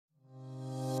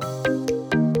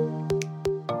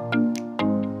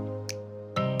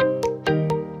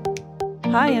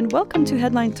Hi, and welcome to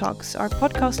Headline Talks, our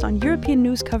podcast on European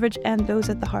news coverage and those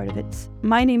at the heart of it.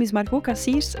 My name is Margot and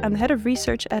Liesa. I'm the head of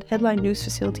research at Headline News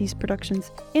Facilities Productions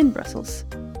in Brussels.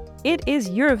 It is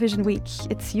Eurovision Week.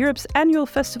 It's Europe's annual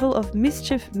festival of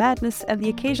mischief, madness, and the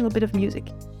occasional bit of music,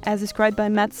 as described by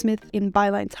Matt Smith in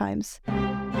Byline Times.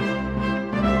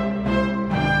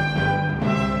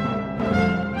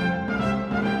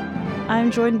 I'm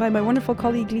joined by my wonderful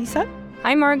colleague Liesa.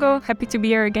 Hi Margot, happy to be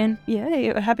here again.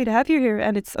 Yeah, happy to have you here,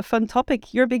 and it's a fun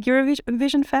topic. You're a big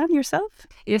Eurovision fan yourself?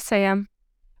 Yes, I am.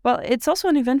 Well, it's also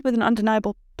an event with an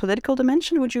undeniable political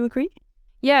dimension, would you agree?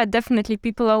 Yeah, definitely.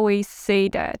 People always say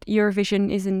that Eurovision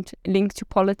isn't linked to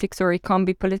politics or it can't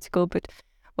be political, but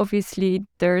obviously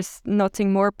there's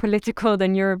nothing more political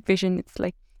than Eurovision. It's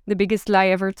like the biggest lie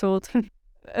ever told.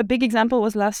 A big example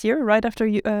was last year, right after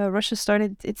Russia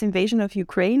started its invasion of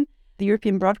Ukraine. The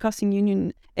European Broadcasting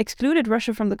Union excluded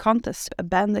Russia from the contest, a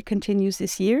ban that continues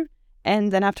this year.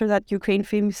 And then after that, Ukraine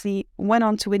famously went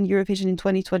on to win Eurovision in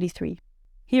 2023.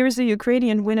 Here is the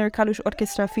Ukrainian winner, Kalush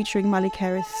Orchestra, featuring Malik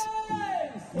Harris.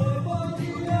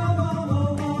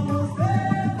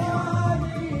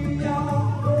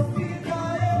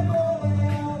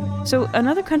 So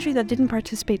another country that didn't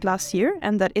participate last year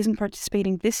and that isn't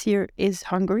participating this year is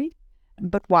Hungary.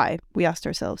 But why, we asked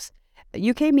ourselves.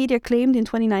 UK media claimed in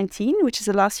 2019, which is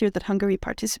the last year that Hungary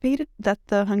participated, that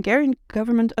the Hungarian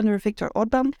government under Viktor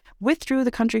Orbán withdrew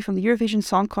the country from the Eurovision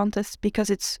Song Contest because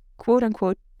it's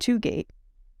quote-unquote too gay.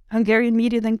 Hungarian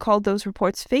media then called those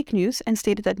reports fake news and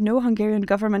stated that no Hungarian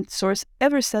government source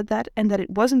ever said that and that it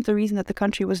wasn't the reason that the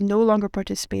country was no longer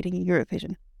participating in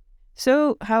Eurovision.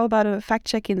 So how about a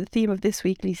fact-check in the theme of this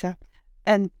week, Liesa?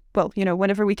 And, well,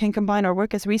 whenever we can combine our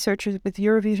work as researchers with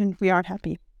Eurovision, we aren't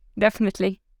happy.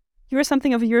 Definitely. You're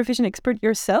something of a Eurovision expert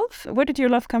yourself. Where did your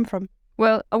love come from?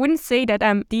 Well, I wouldn't say that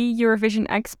I'm the Eurovision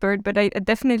expert, but I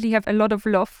definitely have a lot of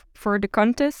love for the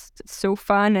contest. It's so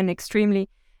fun and extremely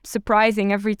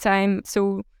surprising every time,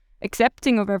 so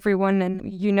accepting of everyone,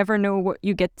 and you never know what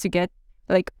you get to get.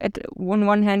 Like at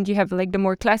one hand, you have like the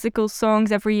more classical songs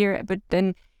every year, but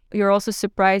then you're also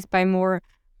surprised by more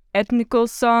ethnical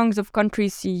songs of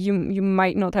countries you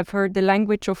might not have heard the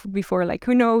language of before, like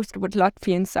who knows what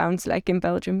Latvian sounds like in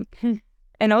Belgium.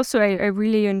 And also I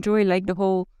really enjoy like the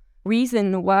whole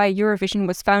reason why Eurovision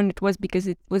was founded was because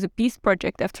it was a peace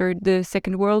project after the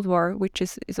Second World War, which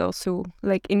is also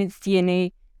like in its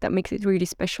DNA that makes it really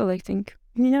special, I think.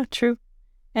 Yeah, true.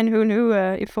 And who knew,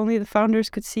 if only the founders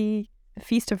could see a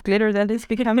feast of glitter that is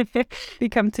become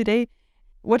today.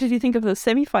 What did you think of the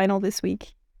semi-final this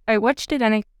week? I watched it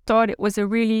and I thought it was a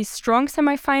really strong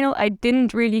semi-final. I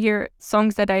didn't really hear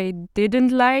songs that I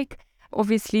didn't like.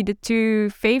 Obviously, the two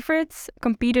favorites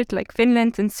competed, like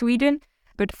Finland and Sweden.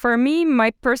 But for me,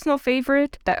 my personal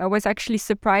favorite that I was actually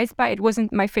surprised by, it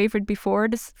wasn't my favorite before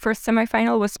this first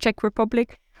semi-final, was Czech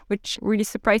Republic, which really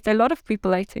surprised a lot of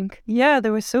people, I think. Yeah,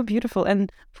 they were so beautiful.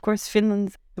 And of course,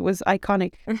 Finland was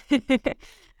iconic.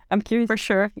 I'm curious. For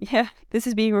sure. Yeah. This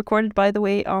is being recorded, by the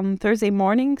way, on Thursday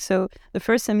morning. So the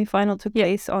first semi-final took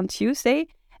place on Tuesday.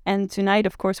 And tonight,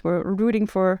 of course, we're rooting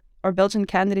for our Belgian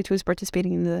candidate who is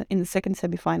participating in the second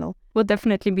semi-final. Will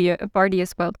definitely be a party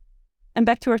as well. And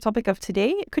back to our topic of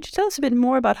today, could you tell us a bit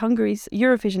more about Hungary's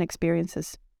Eurovision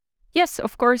experiences? Yes,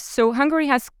 of course. So Hungary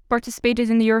has participated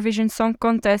in the Eurovision Song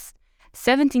Contest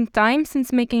 17 times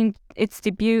since making its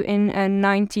debut in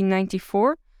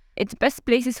 1994. Its best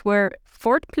places were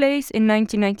 4th place in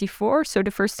 1994, so the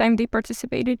first time they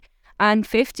participated, and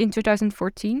 5th in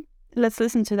 2014. Let's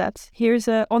listen to that. Here's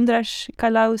András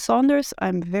Kalau Saunders.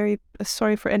 I'm very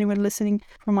sorry for anyone listening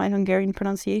for my Hungarian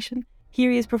pronunciation.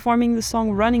 Here he is performing the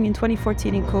song Running in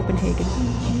 2014 in Copenhagen.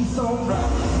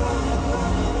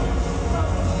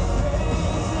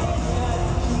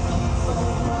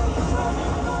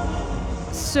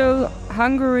 So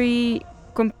Hungary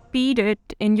competed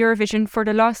in Eurovision for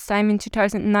the last time in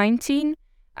 2019.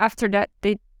 After that,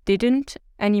 they didn't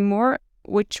anymore,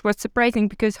 which was surprising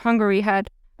because Hungary had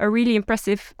a really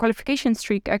impressive qualification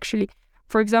streak, actually.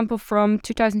 For example, from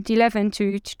 2011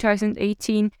 to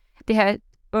 2018, they had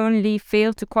only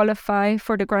failed to qualify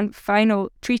for the grand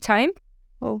final 3 times.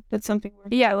 Oh, that's something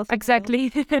weird. Yeah,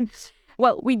 exactly.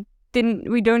 Well, we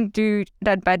don't do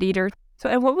that bad either. So,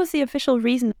 and what was the official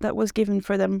reason that was given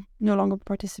for them no longer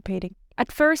participating?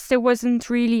 At first, there wasn't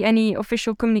really any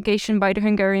official communication by the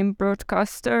Hungarian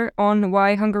broadcaster on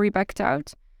why Hungary backed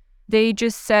out. They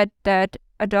just said that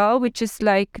Adal, which is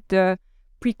like the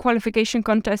pre-qualification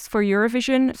contest for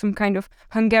Eurovision, some kind of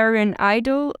Hungarian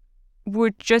idol,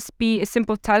 would just be a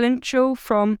simple talent show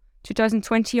from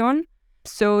 2020 on.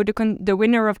 So the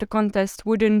winner of the contest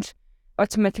wouldn't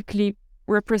automatically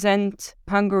represent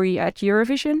Hungary at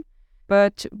Eurovision,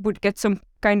 but would get some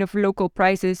kind of local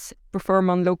prizes, perform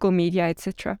on local media,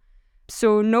 etc.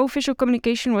 So no official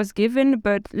communication was given,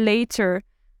 but later,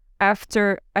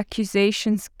 after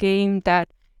accusations came that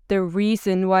the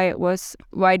reason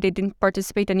why they didn't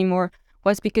participate anymore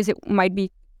was because it might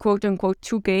be quote unquote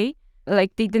too gay.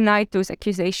 Like, they denied those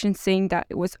accusations, saying that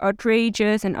it was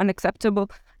outrageous and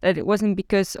unacceptable, that it wasn't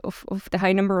because of the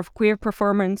high number of queer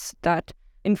performers that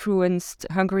influenced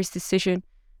Hungary's decision,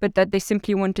 but that they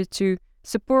simply wanted to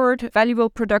support valuable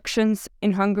productions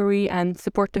in Hungary and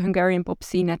support the Hungarian pop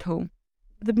scene at home.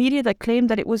 The media that claimed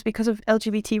that it was because of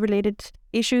LGBT-related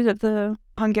issues that the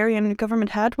Hungarian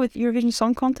government had with Eurovision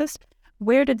Song Contest,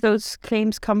 where did those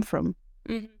claims come from?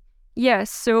 Mm-hmm.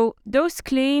 Yes, so those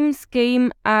claims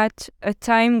came at a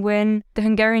time when the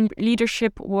Hungarian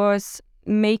leadership was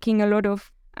making a lot of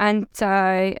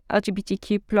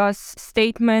anti-LGBTQ plus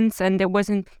statements, and there was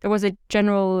a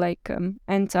general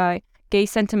anti-gay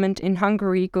sentiment in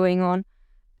Hungary going on.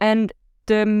 And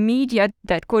the media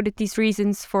that quoted these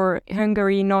reasons for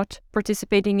Hungary not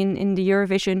participating in the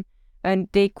Eurovision, and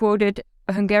they quoted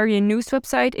a Hungarian news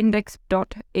website,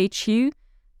 index.hu,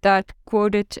 that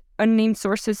quoted unnamed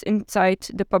sources inside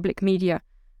the public media.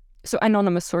 So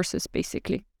anonymous sources,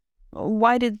 basically.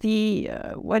 Why did the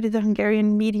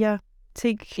Hungarian media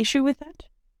take issue with that?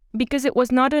 Because it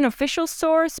was not an official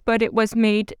source, but it was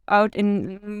made out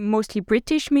in mostly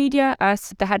British media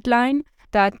as the headline,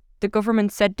 that the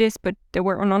government said this, but there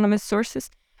were anonymous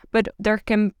sources. But there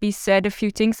can be said a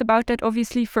few things about that.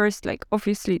 Obviously, first,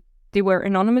 obviously they were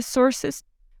anonymous sources,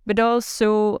 but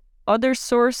also other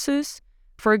sources.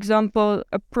 For example,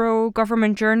 a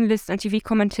pro-government journalist and TV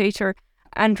commentator,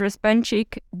 Andras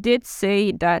Benčík, did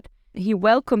say that he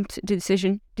welcomed the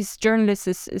decision. This journalist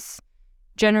is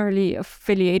generally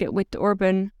affiliated with the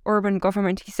Orbán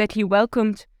government. He said he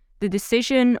welcomed the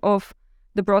decision of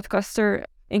the broadcaster,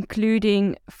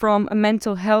 including from a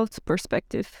mental health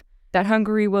perspective, that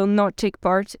Hungary will not take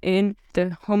part in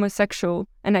the homosexual,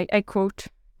 and I quote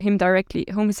him directly,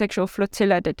 homosexual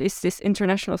flotilla that is this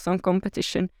international song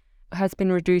competition has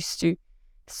been reduced to.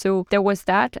 So there was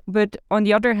that. But on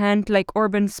the other hand,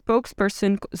 Orbán's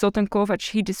spokesperson, Zoltán Kovács,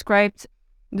 he described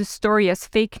the story as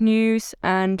fake news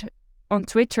and on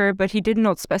Twitter, but he did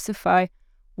not specify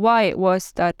why it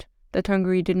was that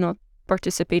Hungary did not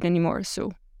participate anymore.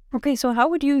 So how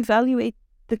would you evaluate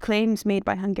the claims made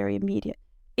by Hungarian media?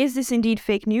 Is this indeed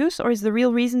fake news, or is the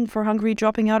real reason for Hungary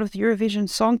dropping out of the Eurovision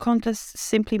Song Contest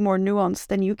simply more nuanced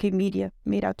than UK media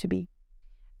made out to be?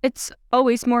 It's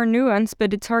always more nuanced,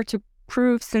 but it's hard to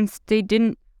prove since they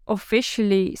didn't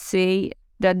officially say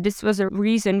that this was a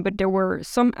reason, but there were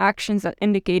some actions that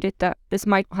indicated that this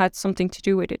might have had something to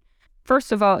do with it.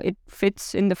 First of all, it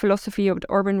fits in the philosophy of the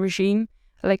Orbán regime.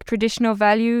 Traditional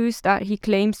values that he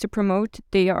claims to promote,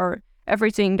 they are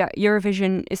everything that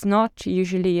Eurovision is not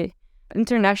usually.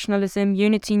 Internationalism,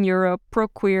 unity in Europe,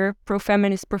 pro-queer,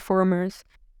 pro-feminist performers.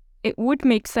 It would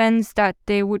make sense that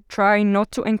they would try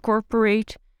not to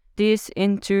incorporate this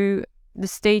into the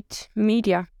state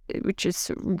media, which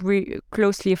is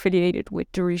closely affiliated with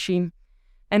the regime.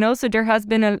 And also there has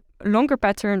been a longer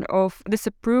pattern of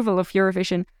disapproval of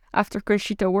Eurovision after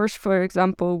Conchita Wurst, for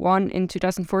example, won in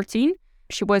 2014.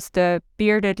 She was the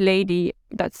bearded lady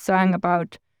that sang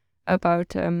about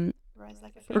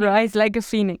Rise Like a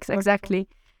Phoenix, exactly.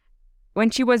 When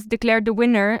she was declared the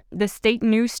winner, the state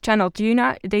news channel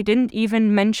Duna, they didn't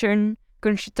even mention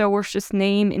Conchita Wurst's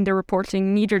name in the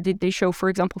reporting, neither did they show, for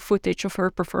example, footage of her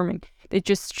performing. They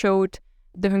just showed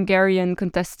the Hungarian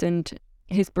contestant,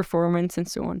 his performance and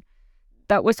so on.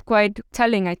 That was quite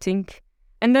telling, I think.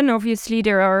 And then obviously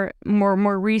there are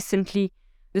more recently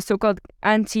the so-called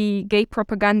anti-gay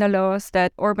propaganda laws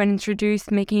that Orbán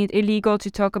introduced, making it illegal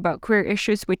to talk about queer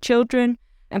issues with children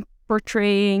and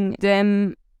portraying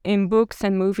them in books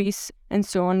and movies and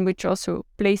so on, which also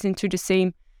plays into the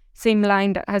same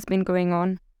line that has been going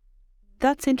on.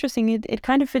 That's interesting. It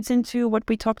kind of fits into what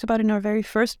we talked about in our very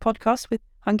first podcast with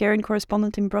Hungarian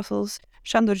correspondent in Brussels,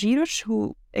 Sándor Zsíros,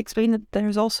 who explained that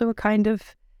there's also a kind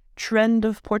of trend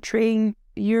of portraying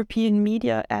European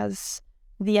media as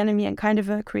the enemy and kind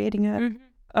of creating a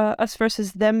us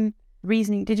versus them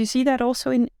reasoning. Did you see that also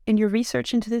in your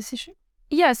research into this issue?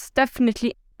 Yes,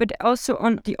 definitely. But also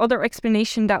on the other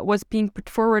explanation that was being put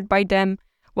forward by them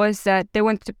was that they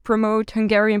wanted to promote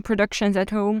Hungarian productions at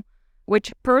home,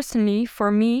 which personally,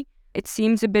 for me, it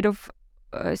seems a bit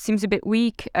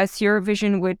weak, as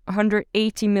Eurovision with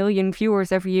 180 million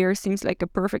viewers every year seems like a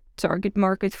perfect target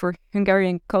market for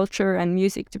Hungarian culture and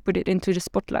music to put it into the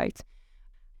spotlight.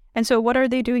 And so what are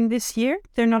they doing this year?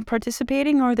 They're not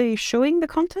participating? Are they showing the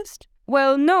contest?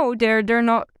 Well, no, they're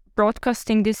not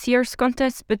broadcasting this year's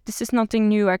contest, but this is nothing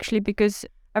new actually, because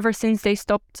ever since they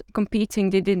stopped competing,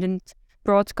 they didn't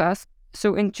broadcast.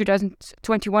 So in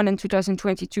 2021 and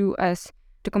 2022, as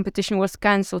the competition was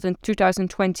cancelled in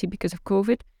 2020 because of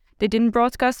COVID, they didn't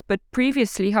broadcast. But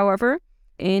previously, however,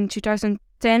 in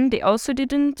 2010, they also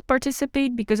didn't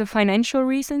participate because of financial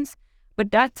reasons.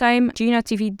 But that time, Gina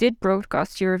TV did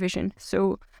broadcast Eurovision.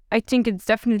 So I think it's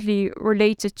definitely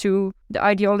related to the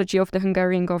ideology of the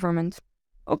Hungarian government.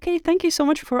 Okay, thank you so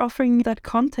much for offering that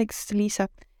context, Liesa.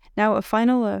 Now, a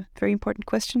final, very important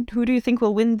question. Who do you think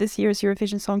will win this year's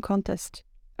Eurovision Song Contest?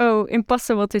 Oh,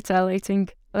 impossible to tell, I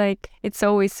think. It's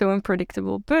always so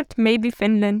unpredictable. But maybe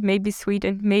Finland, maybe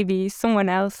Sweden, maybe someone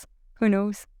else. Who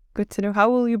knows? Good to know. How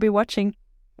will you be watching?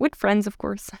 With friends, of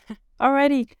course.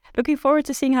 Alrighty. Looking forward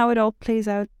to seeing how it all plays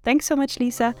out. Thanks so much,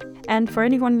 Liesa. And for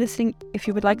anyone listening, if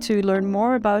you would like to learn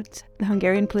more about the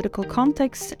Hungarian political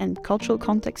context and cultural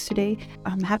context today,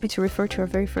 I'm happy to refer to our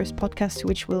very first podcast, to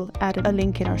which we'll add a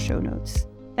link in our show notes.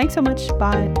 Thanks so much.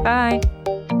 Bye. Bye.